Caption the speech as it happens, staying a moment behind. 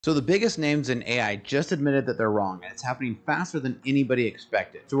So the biggest names in AI just admitted that they're wrong, and it's happening faster than anybody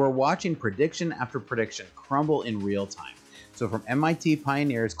expected. So we're watching prediction after prediction crumble in real time. So from MIT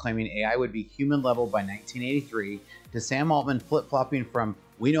pioneers claiming AI would be human level by 1983, to Sam Altman flip-flopping from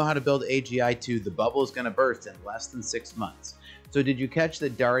 "we know how to build AGI" to "the bubble is going to burst in less than 6 months. So did you catch the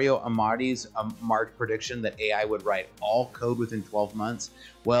Dario Amati's March prediction that AI would write all code within 12 months?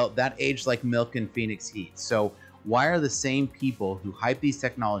 Well, that aged like milk in Phoenix heat. So why are the same people who hype these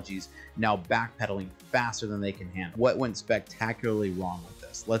technologies now backpedaling faster than they can handle? What went spectacularly wrong with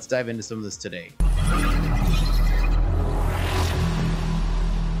this? Let's dive into some of this today.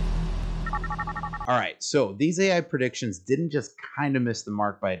 All right, so these AI predictions didn't just kind of miss the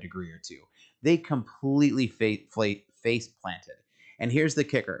mark by a degree or two. They completely face planted. And here's the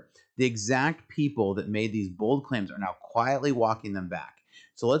kicker. The exact people that made these bold claims are now quietly walking them back.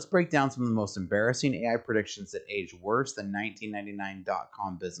 So let's break down some of the most embarrassing AI predictions that aged worse than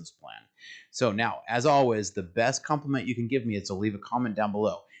 1999.com business plan. So now, as always, the best compliment you can give me is to leave a comment down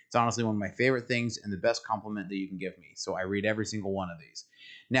below. It's honestly one of my favorite things and the best compliment that you can give me. So I read every single one of these.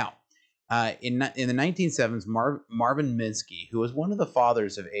 Now, in the 1970s, Marvin Minsky, who was one of the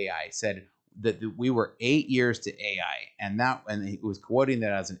fathers of AI, said that we were 8 years to AI, and he was quoting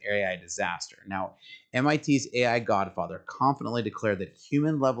that as an AI disaster. Now, MIT's AI godfather confidently declared that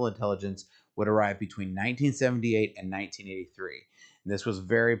human-level intelligence would arrive between 1978 and 1983. And this was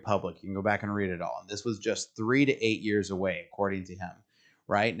very public. You can go back and read it all. And this was just 3 to 8 years away, according to him.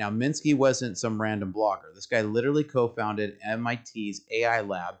 Right? Now, Minsky wasn't some random blogger. This guy literally co-founded MIT's AI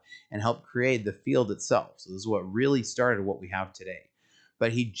lab and helped create the field itself. So this is what really started what we have today.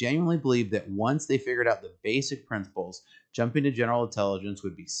 But he genuinely believed that once they figured out the basic principles, jumping to general intelligence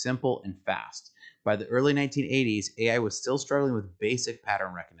would be simple and fast. By the early 1980s, AI was still struggling with basic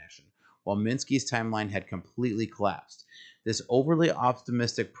pattern recognition, while Minsky's timeline had completely collapsed. This overly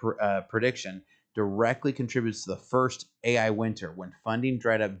optimistic prediction directly contributes to the first AI winter when funding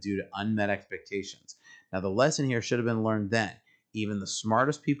dried up due to unmet expectations. Now, the lesson here should have been learned then. Even the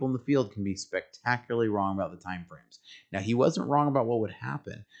smartest people in the field can be spectacularly wrong about the timeframes. Now, he wasn't wrong about what would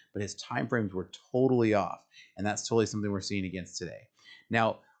happen, but his timeframes were totally off, and that's totally something we're seeing against today.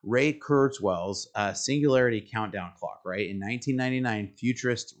 Now, Ray Kurzweil's singularity countdown clock, right? In 1999,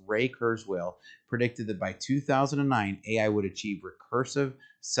 futurist Ray Kurzweil predicted that by 2009, AI would achieve recursive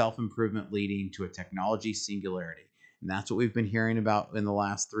self-improvement leading to a technology singularity. And that's what we've been hearing about in the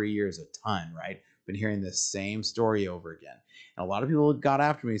last 3 years a ton, right? Been hearing this same story over again. And a lot of people got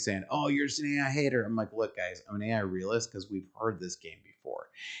after me saying, "Oh, you're just an AI hater." I'm like, look, guys, I'm an AI realist because we've heard this game before.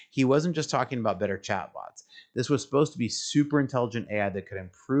 He wasn't just talking about better chatbots. This was supposed to be super intelligent AI that could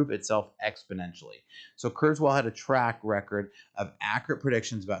improve itself exponentially. So Kurzweil had a track record of accurate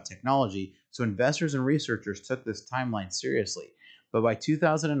predictions about technology, so investors and researchers took this timeline seriously. But by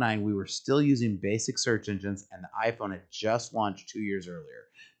 2009, we were still using basic search engines, and the iPhone had just launched 2 years earlier,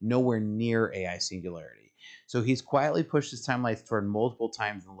 nowhere near AI singularity. So he's quietly pushed his timelines toward multiple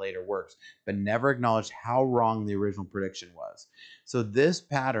times in later works, but never acknowledged how wrong the original prediction was. So this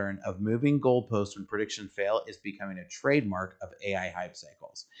pattern of moving goalposts when predictions fail is becoming a trademark of AI hype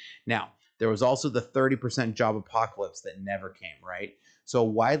cycles. Now, there was also the 30% job apocalypse that never came, right? So a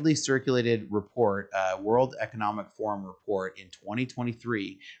widely circulated report, World Economic Forum report in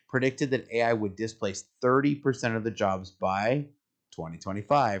 2023, predicted that AI would displace 30% of the jobs by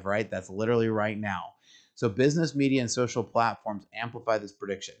 2025, right? That's literally right now. So business, media, and social platforms amplify this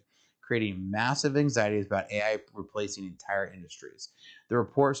prediction, creating massive anxieties about AI replacing entire industries. The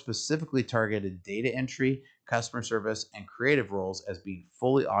report specifically targeted data entry, customer service, and creative roles as being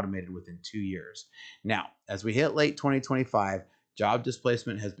fully automated within 2 years. Now, as we hit late 2025, job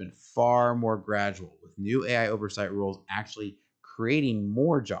displacement has been far more gradual, with new AI oversight rules actually creating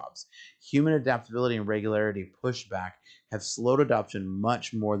more jobs. Human adaptability and regularity pushback have slowed adoption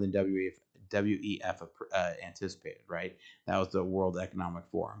much more than WEF anticipated, right? That was the World Economic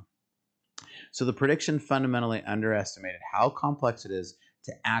Forum. So the prediction fundamentally underestimated how complex it is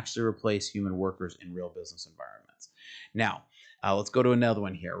to actually replace human workers in real business environments. Now, let's go to another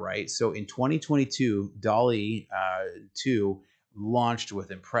one here, right? So in 2022, DALL-E 2 launched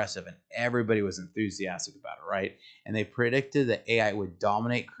with impressive, and everybody was enthusiastic about it, right? And they predicted that AI would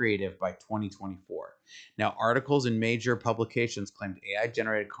dominate creative by 2024. Now, articles in major publications claimed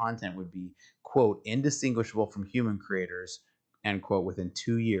AI-generated content would be, quote, indistinguishable from human creators, end quote, within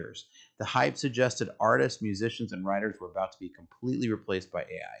 2 years. The hype suggested artists, musicians, and writers were about to be completely replaced by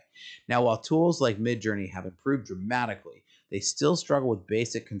AI. Now, while tools like Midjourney have improved dramatically, they still struggle with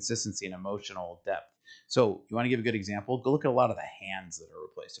basic consistency and emotional depth. So you want to give a good example? Go look at a lot of the hands that are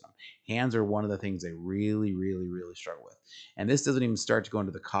replacing them. Hands are one of the things they really, really, really struggle with. And this doesn't even start to go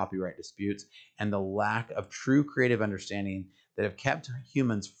into the copyright disputes and the lack of true creative understanding that have kept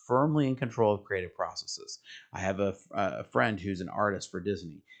humans firmly in control of creative processes. I have a friend who's an artist for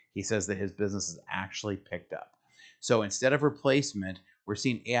Disney. He says that his business has actually picked up. So instead of replacement, we're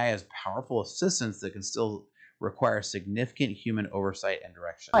seeing AI as powerful assistants that can still require significant human oversight and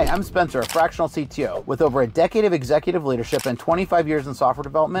direction. Hi, I'm Spencer, a fractional CTO. With over a decade of executive leadership and 25 years in software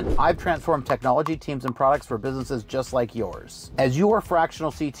development, I've transformed technology teams and products for businesses just like yours. As your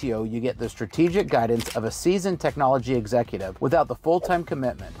fractional CTO, you get the strategic guidance of a seasoned technology executive without the full-time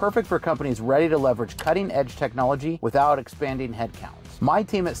commitment, perfect for companies ready to leverage cutting-edge technology without expanding headcount. My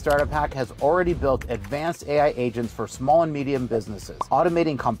team at Startup Hack has already built advanced AI agents for small and medium businesses,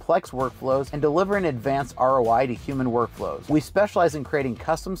 automating complex workflows and delivering advanced ROI to human workflows. We specialize in creating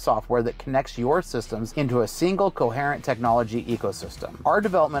custom software that connects your systems into a single coherent technology ecosystem. Our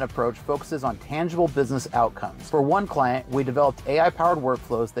development approach focuses on tangible business outcomes. For one client, we developed AI-powered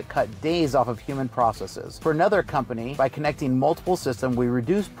workflows that cut days off of human processes. For another company, by connecting multiple systems, we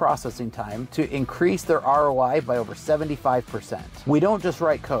reduced processing time to increase their ROI by over 75%. We don't just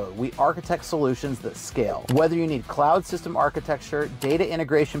write code, we architect solutions that scale. Whether you need cloud system architecture, data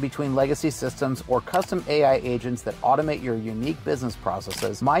integration between legacy systems, or custom AI agents that automate your unique business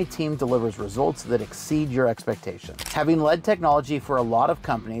processes, my team delivers results that exceed your expectations. Having led technology for a lot of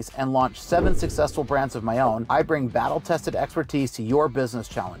companies and launched 7 successful brands of my own, I bring battle-tested expertise to your business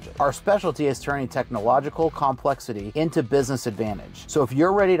challenges. Our specialty is turning technological complexity into business advantage. So if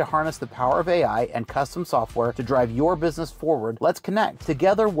you're ready to harness the power of AI and custom software to drive your business forward, let's connect.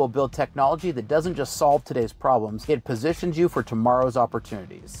 Together, we'll build technology that doesn't just solve today's problems, it positions you for tomorrow's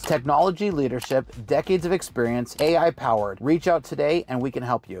opportunities. Technology leadership, decades of experience, AI powered. Reach out today and we can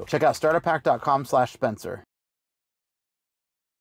help you. Check out startuphack.com/Spencer.